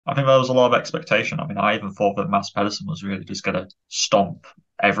I think there was a lot of expectation. I mean, I even thought that Mads Pedersen was really just going to stomp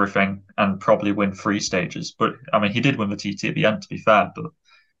everything and probably win three stages. But I mean, he did win the TT at the end, to be fair. But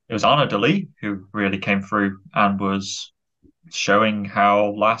it was Arnaud De Lie who really came through and was showing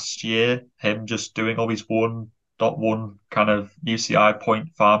how last year him just doing all these 1.1 kind of UCI point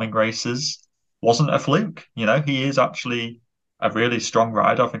farming races wasn't a fluke. You know, he is actually a really strong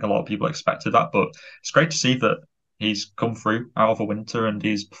rider. I think a lot of people expected that, but it's great to see that he's come through out of the winter and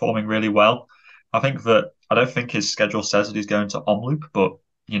he's performing really well. I don't think his schedule says that he's going to Omloop, but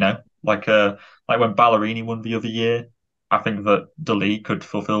you know, like when Ballerini won the other year, I think that De Lie could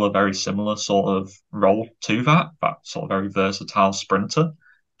fulfill a very similar sort of role to that sort of very versatile sprinter.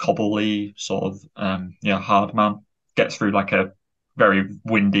 Cobbly sort of hard man gets through like a very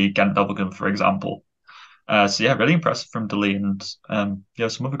windy Ghent Wevelgem, for example. So yeah, really impressive from De Lie and yeah,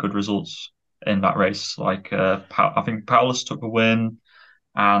 some other good results in that race. I think Paulus took the win,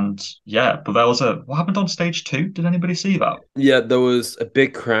 and yeah, but there was a what happened on stage two? Did anybody see that? Yeah, there was a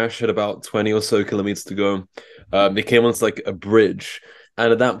big crash at about 20 or so kilometers to go. They came onto like a bridge,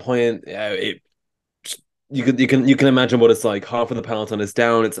 and at that point, it you can imagine what it's like. Half of the peloton is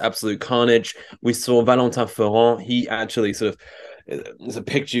down. It's absolute carnage. We saw Valentin Ferrand. He actually sort of there's a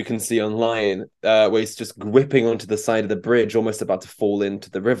picture you can see online where he's just gripping onto the side of the bridge, almost about to fall into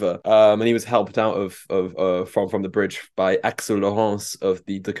the river. And he was helped out from the bridge by Axel Laurence of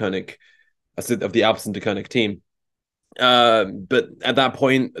the Deceuninck of the Alpes and Deceuninck team. But at that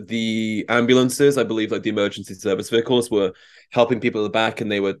point, the ambulances, I believe, like the emergency service vehicles, were helping people at the back, and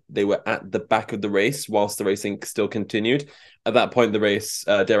they were at the back of the race whilst the racing still continued. At that point, the race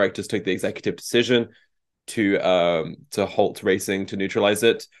directors took the executive decision to halt racing to neutralize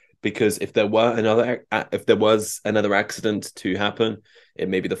it, because if there was another accident to happen in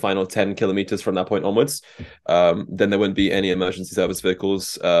maybe the final 10 kilometers from that point onwards, then there wouldn't be any emergency service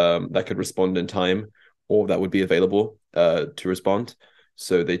vehicles that could respond in time or that would be available to respond.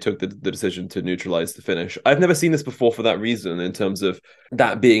 So they took the decision to neutralize the finish. I've never seen this before for that reason, in terms of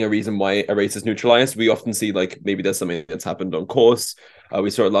that being a reason why a race is neutralized. We often see like maybe there's something that's happened on course. We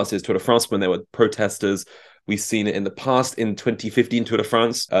saw it last year's Tour de France when there were protesters. We've seen it in the past in 2015 Tour de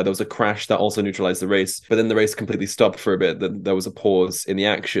France. There was a crash that also neutralized the race, but then the race completely stopped for a bit. Then there was a pause in the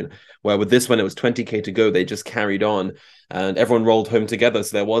action. Where with this one, it was 20K to go. They just carried on and everyone rolled home together.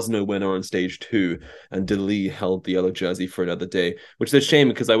 So there was no winner on stage two. And De Lie held the yellow jersey for another day, which is a shame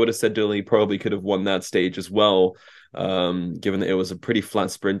because I would have said De Lie probably could have won that stage as well, given that it was a pretty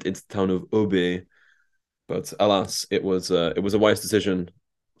flat sprint into the town of Aube. But alas, it was a wise decision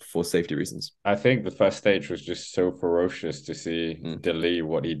for safety reasons. I think the first stage was just so ferocious to see Mm. De Lie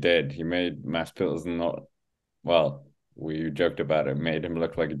what he did. He made Mass Pilsen not well. We joked about it, made him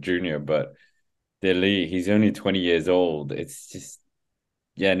look like a junior, but De Lie, he's only 20 years old. It's just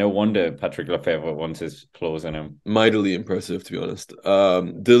yeah, no wonder Patrick Lefevre wants his claws in him. Mightily impressive, to be honest.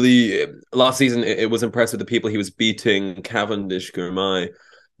 De Lie, last season, it was impressive the people he was beating: Cavendish, Gourmay,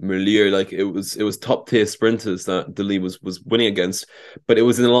 Merlier. Like it was top tier sprinters that De Lie was winning against. But it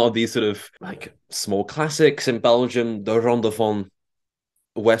was in a lot of these sort of like small classics in Belgium, the Ronde van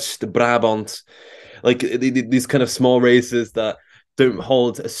West Brabant, like these kind of small races that don't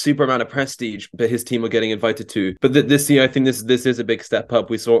hold a super amount of prestige, but his team are getting invited to. But this year, I think this is a big step up.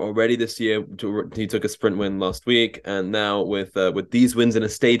 We saw already this year. He took a sprint win last week, and now with these wins in a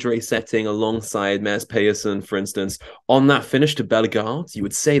stage race setting alongside Mads Pedersen, for instance, on that finish to Bellegarde, you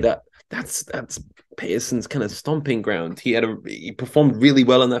would say that that's Pedersen's kind of stomping ground. He performed really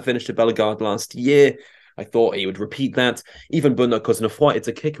well on that finish to Bellegarde last year. I thought he would repeat that. Even Bernard Cosnefroy, it's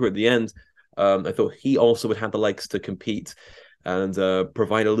a kicker at the end. I thought he also would have the legs to compete and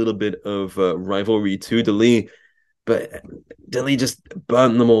provide a little bit of rivalry to De Lie. But De Lie just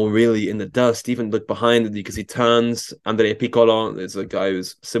burnt them all really in the dust. Even look behind because he turns. Andrea Piccolo is a guy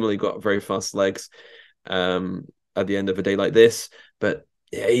who's similarly got very fast legs at the end of a day like this. But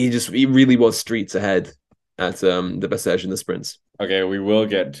yeah, he really was streets ahead at the Bessèges in the sprints. Okay, we will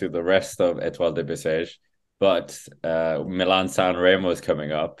get to the rest of Etoile de Bessèges, but Milan San Remo is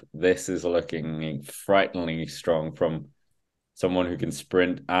coming up. This is looking frighteningly strong from someone who can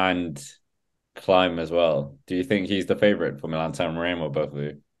sprint and climb as well. Do you think he's the favorite for Milan San Remo, both of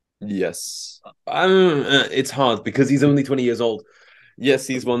you? Yes. It's hard because he's only 20 years old. Yes,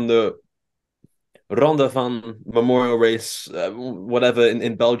 he's won the Ronde van Memorial Race, whatever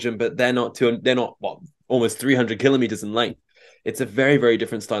in Belgium, but they're not what, almost 300 kilometers in length. it's a very, very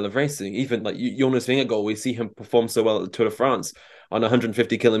different style of racing. Even like Jonas Vingegaard, we see him perform so well at the Tour de France on a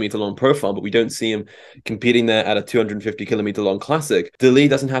 150-kilometer long profile, but we don't see him competing there at a 250-kilometer long classic. De Lie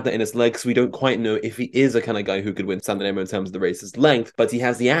doesn't have that in his legs, so we don't quite know if he is a kind of guy who could win San Remo in terms of the race's length, but he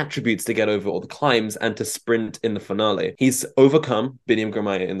has the attributes to get over all the climbs and to sprint in the finale. He's overcome Biniam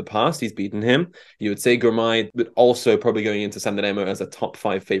Girmay in the past. He's beaten him. You would say Girmay, but also probably going into San Remo as a top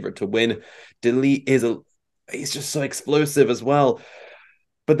 5 favorite to win. De Lie he's just so explosive as well.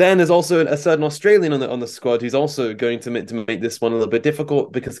 But then there's also a certain Australian on the squad who's also going to make this one a little bit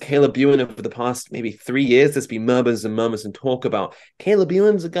difficult, because Caleb Ewan, over the past maybe 3 years, there's been murmurs and talk about Caleb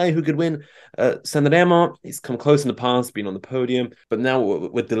Ewan's a guy who could win San Remo. He's come close in the past, been on the podium, but now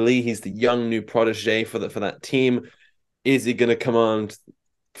with De Lie, he's the young new protege for that team. Is he going to command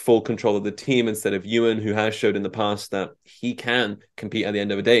full control of the team instead of Ewan, who has showed in the past that he can compete at the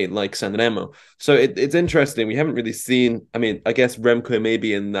end of the day, like San Remo? So it's interesting. We haven't really seen, I mean, I guess Remco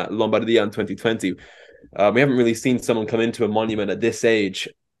maybe in that Lombardia in 2020. We haven't really seen someone come into a monument at this age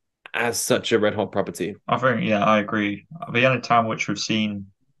as such a red-hot property. I think, yeah, I agree. The only time which we've seen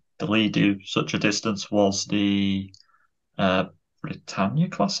De Lie do such a distance was the Britannia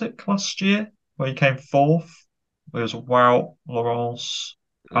Classic last year, where he came fourth. It was Wout, Laurence,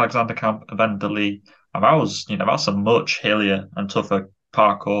 Alexander Camp, and then De Lie. And that's a much hillier and tougher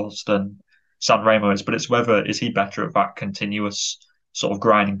parcours than San Remo is. But it's whether is he better at that continuous sort of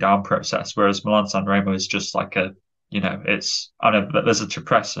grinding down process, whereas Milan San Remo is just like I know that there's a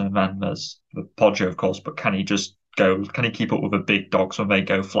Cipressa and then there's the Poggio, of course, but can he keep up with the big dogs when they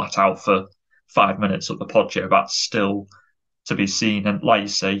go flat out for 5 minutes at the Poggio? That's still to be seen. And like you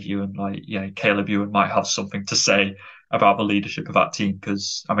say, Caleb Ewan might have something to say about the leadership of that team,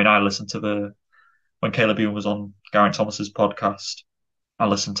 because I mean, I listened to when Caleb Ewan was on Geraint Thomas's podcast. I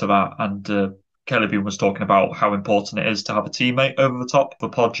listened to that, and Caleb Ewan was talking about how important it is to have a teammate over the top for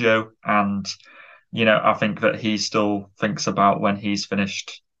Poggio. And I think that he still thinks about when he's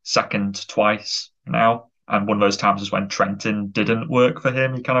finished second twice now. And one of those times is when Trentin didn't work for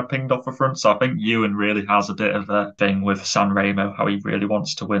him. He kind of pinged off the front. So I think Ewan really has a bit of a thing with San Remo, how he really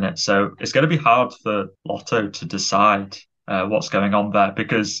wants to win it. So it's going to be hard for Lotto to decide what's going on there,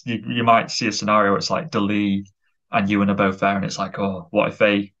 because you might see a scenario where it's like De Lie and Ewan are both there, and it's like, oh, what if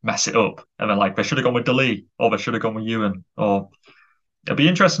they mess it up? And then like they should have gone with De Lie, or they should have gone with Ewan, or it'll be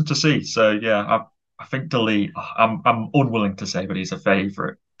interesting to see. So yeah, I think De Lie, I'm unwilling to say that he's a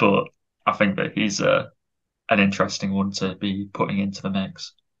favourite, but I think that he's an interesting one to be putting into the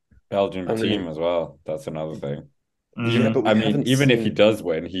mix. Belgian team as well. That's another thing. Yeah, but even if he does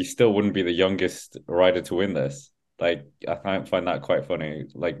win, he still wouldn't be the youngest rider to win this. Like, I find that quite funny.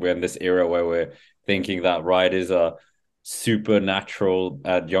 Like, we're in this era where we're thinking that riders are supernatural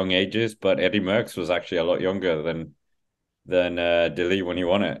at young ages, but Eddie Merckx was actually a lot younger than De Lie when he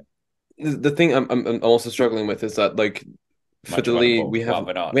won it. The thing I'm also struggling with is that, like, for De Lie, we have.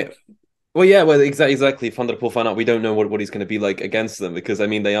 Exactly. Van der Poel, Van Aert, we don't know what he's going to be like against them, because I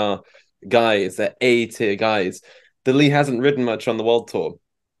mean, they are guys, they're A-tier guys. De Lie hasn't ridden much on the World Tour,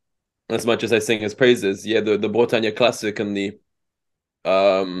 as much as I sing his praises. Yeah, the Bretagne Classic and the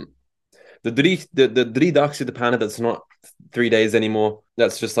Drie Daagse de Panne, that's not 3 days anymore.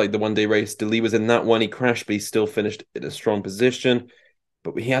 That's just like the 1 day race. De Lie was in that one. He crashed, but he still finished in a strong position.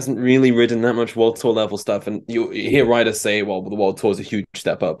 But he hasn't really ridden that much World Tour level stuff. And you hear riders say, well, the World Tour is a huge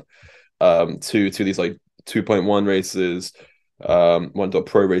step up to these like 2.1 races,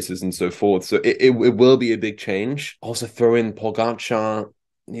 1.pro races, and so forth. So it will be a big change. Also throw in Pogacar,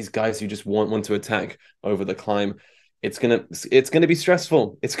 these guys who just want to attack over the climb. It's gonna be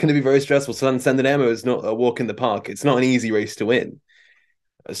stressful. It's gonna be very stressful. San Remo is not a walk in the park. It's not an easy race to win.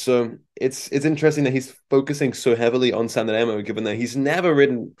 So it's interesting that he's focusing so heavily on San Remo, given that he's never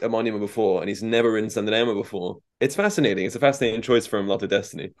ridden a monument before and he's never ridden San Remo before. It's fascinating. It's a fascinating choice from Lotto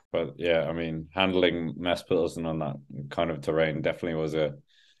Destiny. But yeah, I mean, handling Mads Pedersen on that kind of terrain definitely was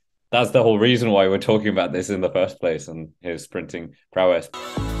that's the whole reason why we're talking about this in the first place, and his sprinting prowess.